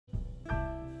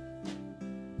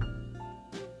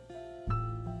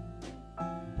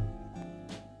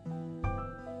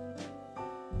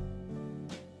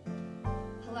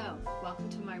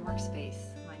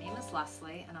is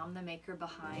Leslie, and I'm the maker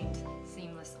behind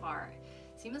Seamlesart.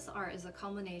 Seamlesart is a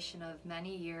culmination of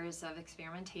many years of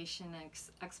experimentation and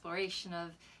exploration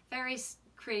of various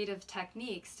creative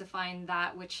techniques to find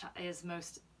that which is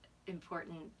most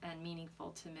important and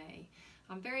meaningful to me.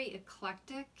 I'm very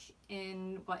eclectic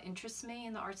in what interests me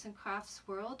in the arts and crafts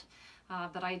world,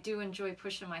 but I do enjoy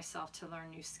pushing myself to learn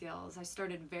new skills. I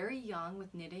started very young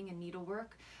with knitting and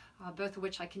needlework, both of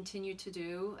which I continue to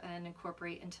do and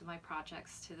incorporate into my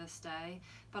projects to this day.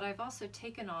 But I've also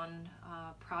taken on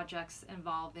projects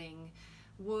involving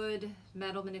wood,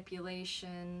 metal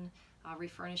manipulation,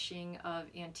 refurnishing of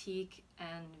antique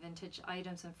and vintage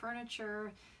items and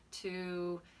furniture,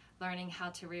 to learning how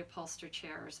to reupholster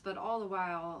chairs, but all the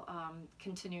while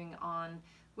continuing on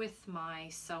with my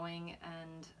sewing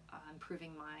and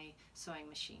improving my sewing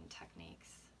machine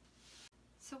techniques.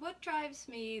 So what drives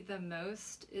me the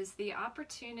most is the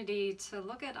opportunity to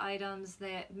look at items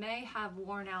that may have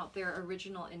worn out their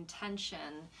original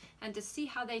intention and to see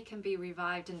how they can be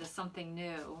revived into something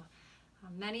new.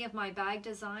 Many of my bag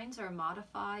designs are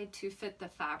modified to fit the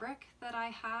fabric that I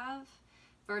have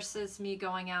versus me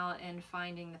going out and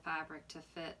finding the fabric to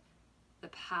fit the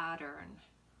pattern.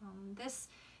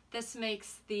 This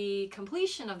makes the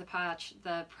completion of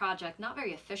the project not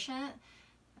very efficient,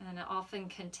 and it often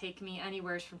can take me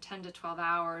anywhere from 10 to 12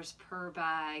 hours per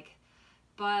bag.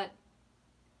 But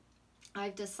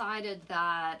I've decided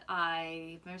that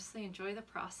I mostly enjoy the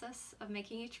process of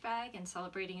making each bag and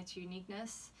celebrating its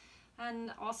uniqueness,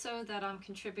 and also that I'm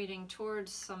contributing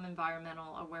towards some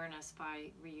environmental awareness by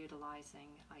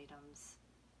reutilizing items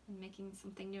and making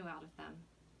something new out of them.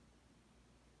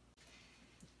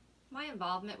 My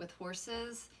involvement with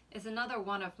horses is another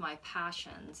one of my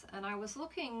passions, and I was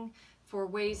looking for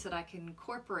ways that I can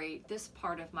incorporate this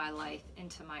part of my life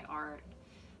into my art.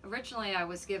 Originally, I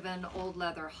was given old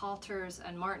leather halters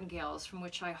and martingales from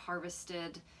which I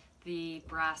harvested the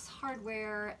brass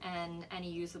hardware and any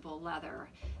usable leather,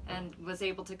 and was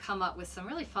able to come up with some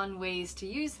really fun ways to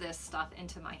use this stuff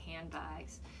into my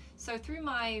handbags. So through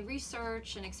my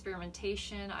research and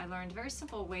experimentation, I learned very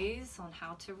simple ways on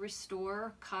how to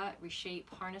restore, cut, reshape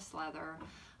harness leather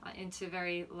into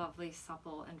very lovely,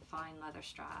 supple, and fine leather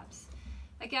straps.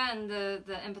 Again,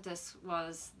 the impetus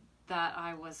was that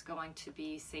I was going to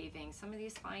be saving some of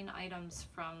these fine items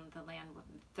from the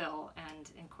landfill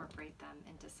and incorporate them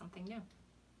into something new.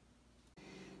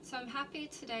 So I'm happy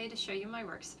today to show you my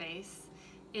workspace.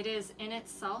 It is in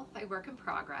itself a work in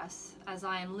progress, as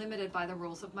I am limited by the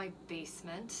rules of my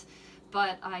basement,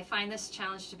 but I find this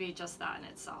challenge to be just that in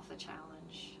itself, a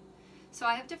challenge. So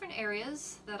I have different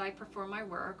areas that I perform my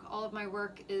work. All of my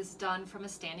work is done from a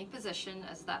standing position,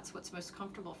 as that's what's most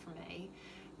comfortable for me.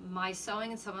 My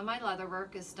sewing and some of my leather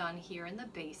work is done here in the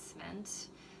basement.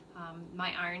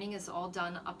 My ironing is all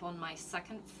done up on my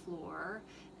second floor,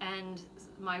 and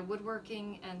my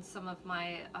woodworking and some of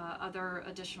my other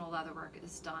additional leather work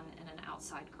is done in an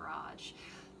outside garage.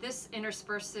 This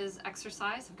intersperses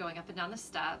exercise of going up and down the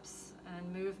steps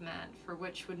and movement, for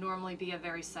which would normally be a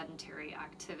very sedentary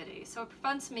activity. So it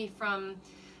prevents me from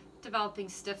developing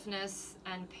stiffness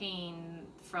and pain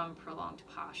from prolonged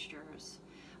postures.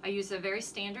 I use a very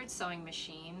standard sewing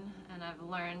machine, and I've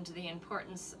learned the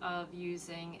importance of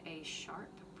using a sharp,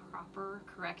 proper,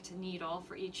 correct needle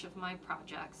for each of my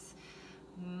projects.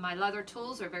 My leather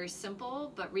tools are very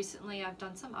simple, but recently I've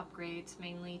done some upgrades,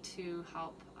 mainly to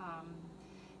help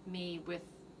me with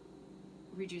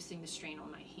reducing the strain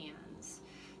on my hands.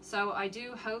 So I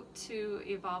do hope to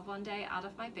evolve one day out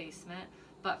of my basement,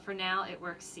 but for now it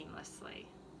works seamlessly.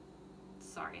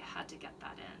 Sorry, I had to get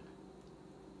that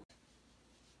in.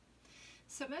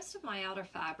 So most of my outer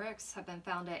fabrics have been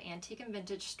found at antique and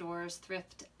vintage stores,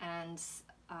 thrift, and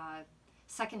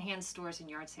secondhand stores and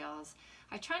yard sales.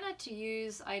 I try not to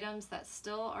use items that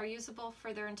still are usable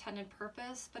for their intended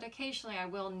purpose, but occasionally I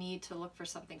will need to look for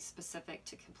something specific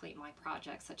to complete my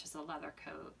project, such as a leather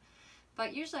coat.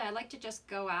 But usually I like to just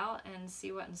go out and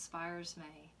see what inspires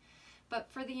me.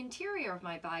 But for the interior of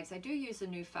my bags, I do use a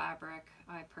new fabric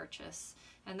I purchase,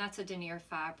 and that's a denier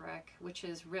fabric, which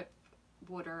is rip,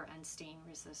 water, and stain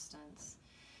resistance.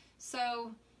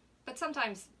 So, but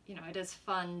sometimes, you know, it is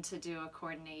fun to do a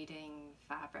coordinating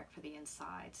fabric for the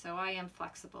inside. So I am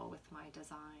flexible with my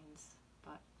designs.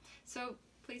 So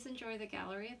please enjoy the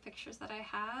gallery of pictures that I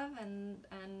have, and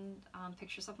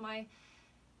pictures of my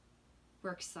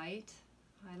work site.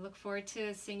 I look forward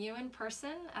to seeing you in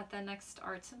person at the next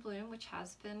Arts in Bloom, which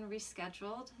has been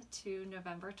rescheduled to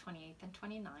November 28th and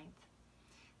 29th.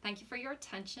 Thank you for your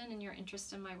attention and your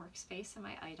interest in my workspace and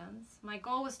my items. My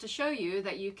goal was to show you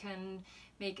that you can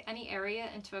make any area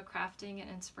into a crafting and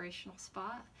inspirational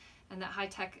spot, and that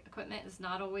high-tech equipment is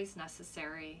not always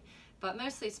necessary. But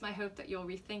mostly it's my hope that you'll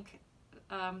rethink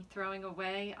throwing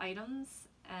away items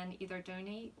and either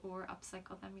donate or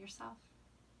upcycle them yourself.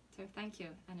 So thank you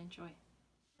and enjoy.